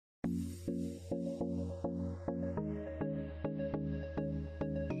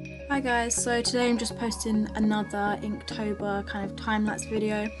Hi guys, so today I'm just posting another Inktober kind of time-lapse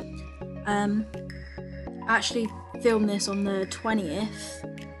video. I actually filmed this on the 20th,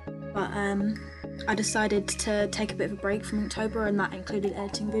 but I decided to take a bit of a break from Inktober, and that included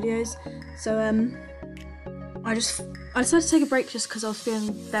editing videos. So I decided to take a break just because I was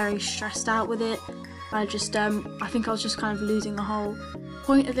feeling very stressed out with it. I think I was just kind of losing the whole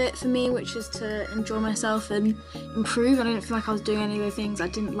point of it for me, which is to enjoy myself and improve. I didn't feel like I was doing any of the things. I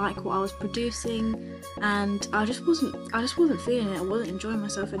didn't like what I was producing, and I just wasn't feeling it. I wasn't enjoying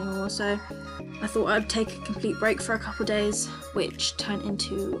myself anymore. So I thought I'd take a complete break for a couple of days, which turned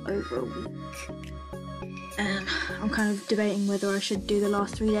into over a week. And I'm kind of debating whether I should do the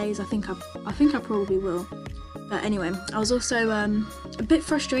last 3 days. I think I probably will. But anyway, I was also a bit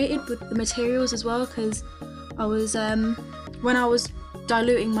frustrated with the materials as well, because I was when I was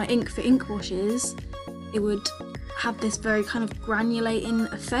diluting my ink for ink washes, it would have this very kind of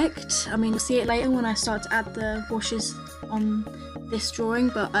granulating effect. I mean, you'll see it later when I start to add the washes on this drawing,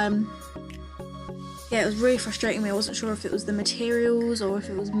 but yeah, it was really frustrating me. I wasn't sure if it was the materials or if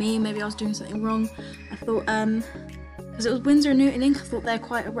it was me. Maybe I was doing something wrong. I thought, because it was Windsor and Newton Ink, I thought they're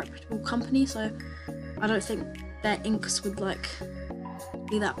quite a reputable company, so I don't think their inks would like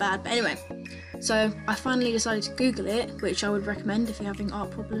be that bad. But anyway, so I finally decided to Google it, which I would recommend if you're having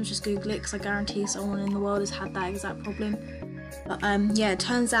art problems. Just Google it, because I guarantee someone in the world has had that exact problem. But yeah, it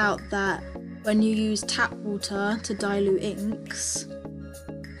turns out that when you use tap water to dilute inks,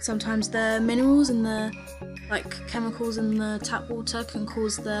 sometimes the minerals and the chemicals in the tap water can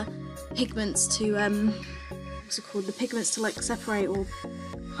cause the pigments to what's it called? The pigments to like separate or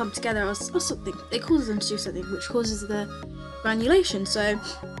clump together or something. It causes them to do something, which causes the granulation. So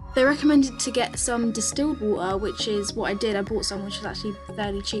they recommended to get some distilled water, which is what I did. I bought some, which was actually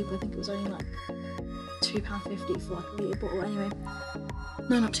fairly cheap. I think it was only like £2.50 for like a litre bottle. Anyway,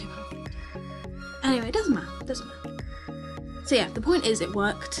 no, not £2.50. Anyway, it doesn't matter. So yeah, the point is it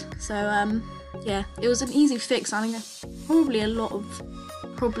worked. So yeah, it was an easy fix. I mean, probably a lot of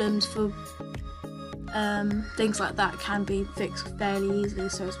problems for things like that can be fixed fairly easily,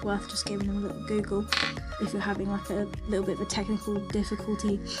 so it's worth just giving them a little Google if you're having like a little bit of a technical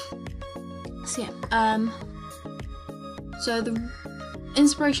difficulty. So yeah, so the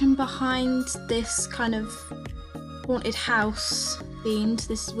inspiration behind this kind of haunted house themed,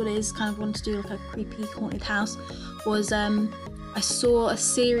 this is what it is, kind of wanted to do like a creepy haunted house, was I saw a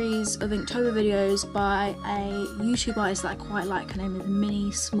series of Inktober videos by a YouTube artist that I quite like. Her name is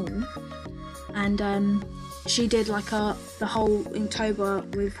Minnie Small, and she did like the whole Inktober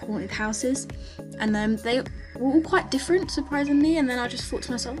with haunted houses, and they were all quite different, surprisingly. And then I just thought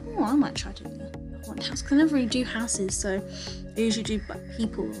to myself, oh, I might try doing a haunted house, because I never really do houses, so I usually do like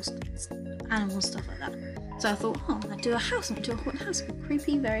people or animals, stuff like that. So I thought, oh, I'd do a house, I'd do a haunted house, it'd be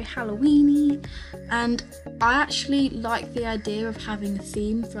creepy, very Halloweeny. And I actually like the idea of having a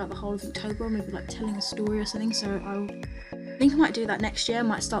theme throughout the whole of Inktober, maybe like telling a story or something. So I think I might do that next year. I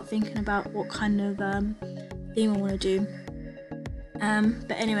might start thinking about what kind of theme I want to do.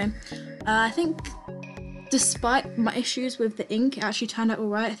 But anyway, I think despite my issues with the ink, it actually turned out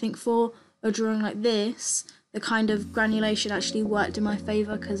alright. I think for a drawing like this, the kind of granulation actually worked in my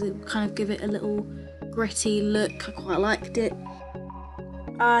favour, because it kind of give it a little gritty look. I quite liked it.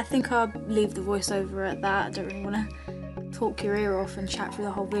 I think I'll leave the voiceover at that. I don't really want to talk your ear off and chat through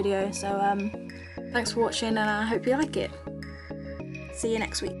the whole video. So thanks for watching, and I hope you like it. See you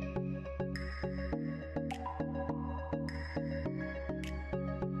next week.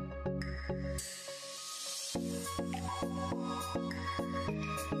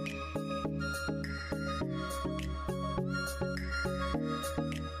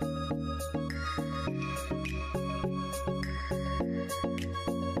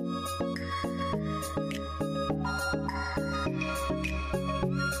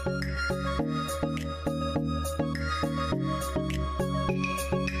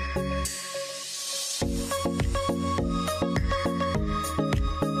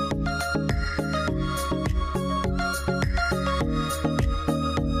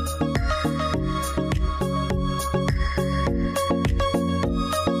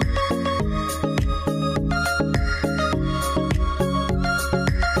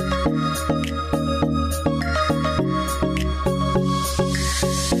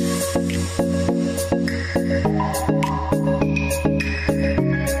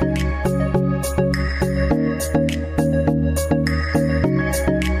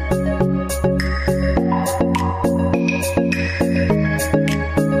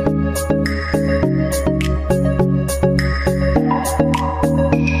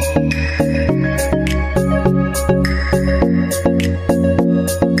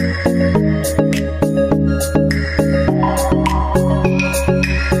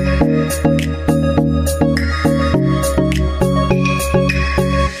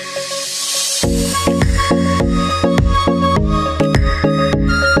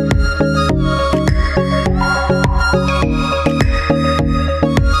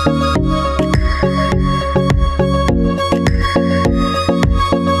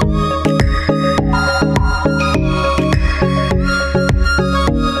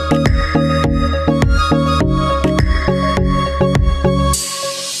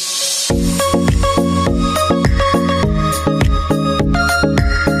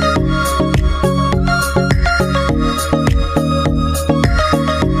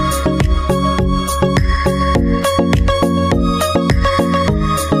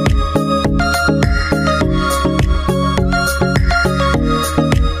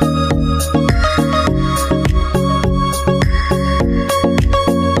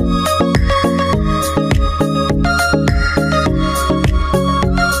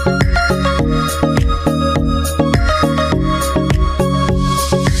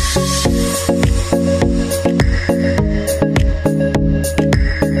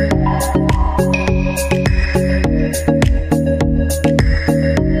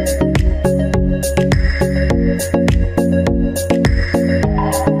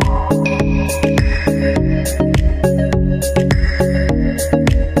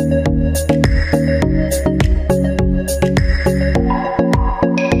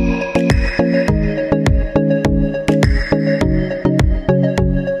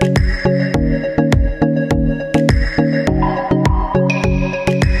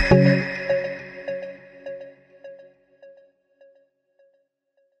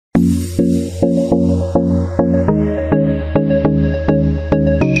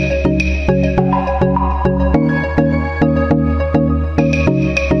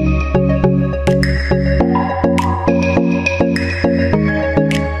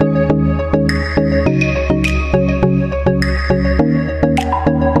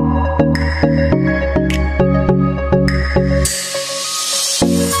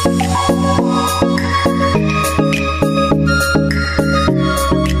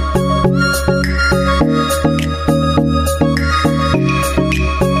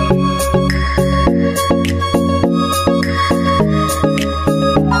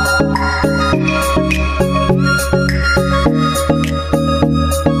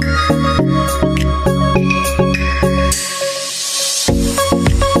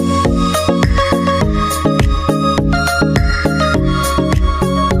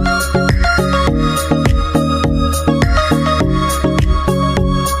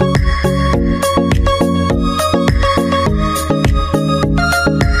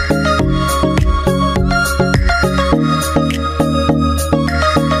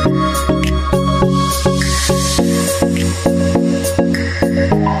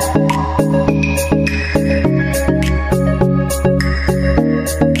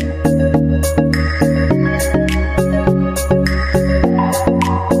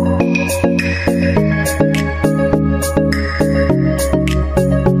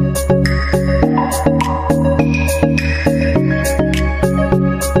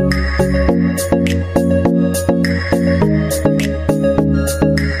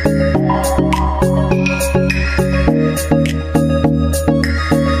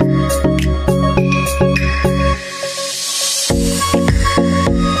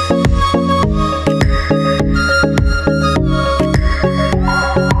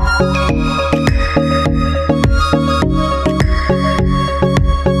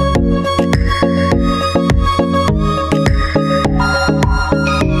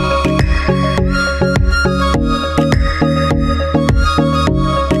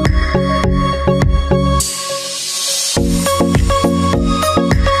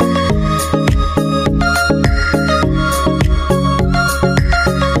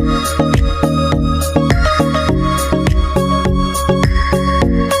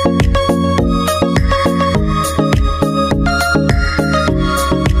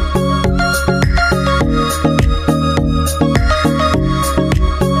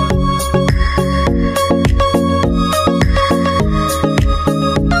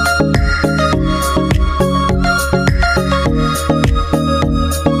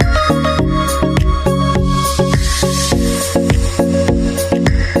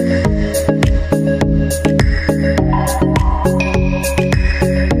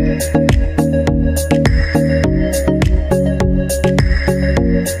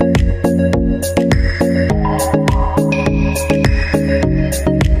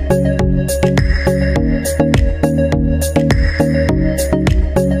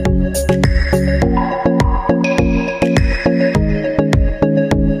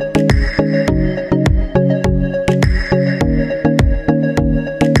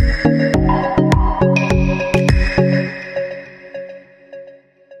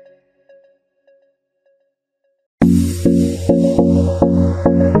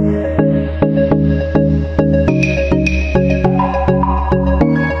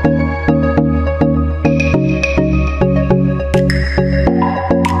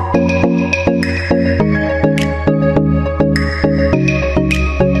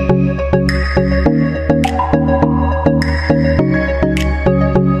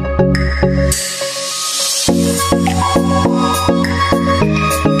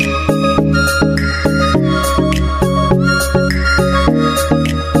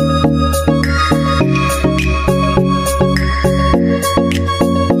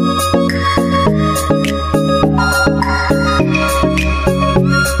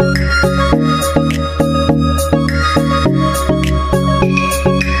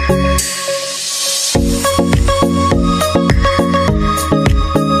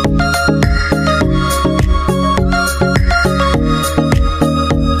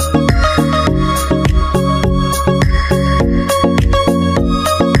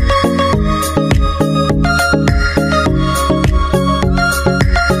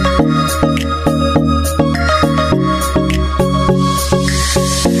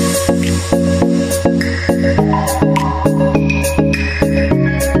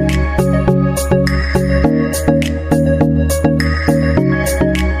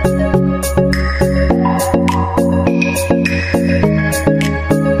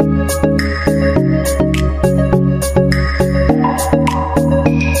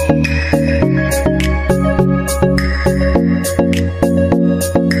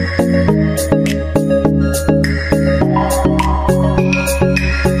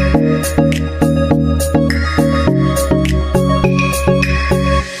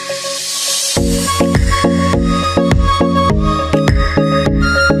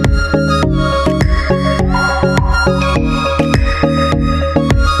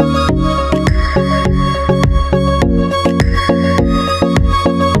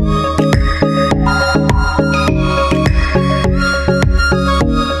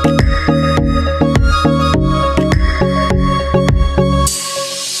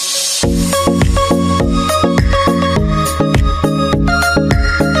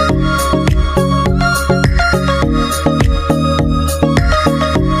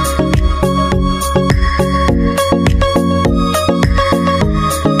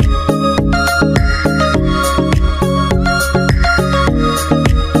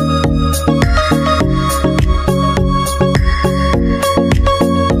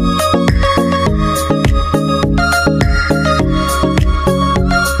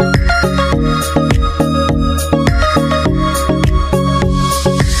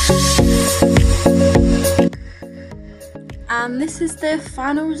 this is the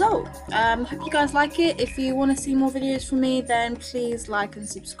final result. Hope you guys like it. If you want to see more videos from me, then please like and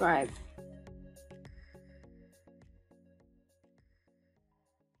subscribe.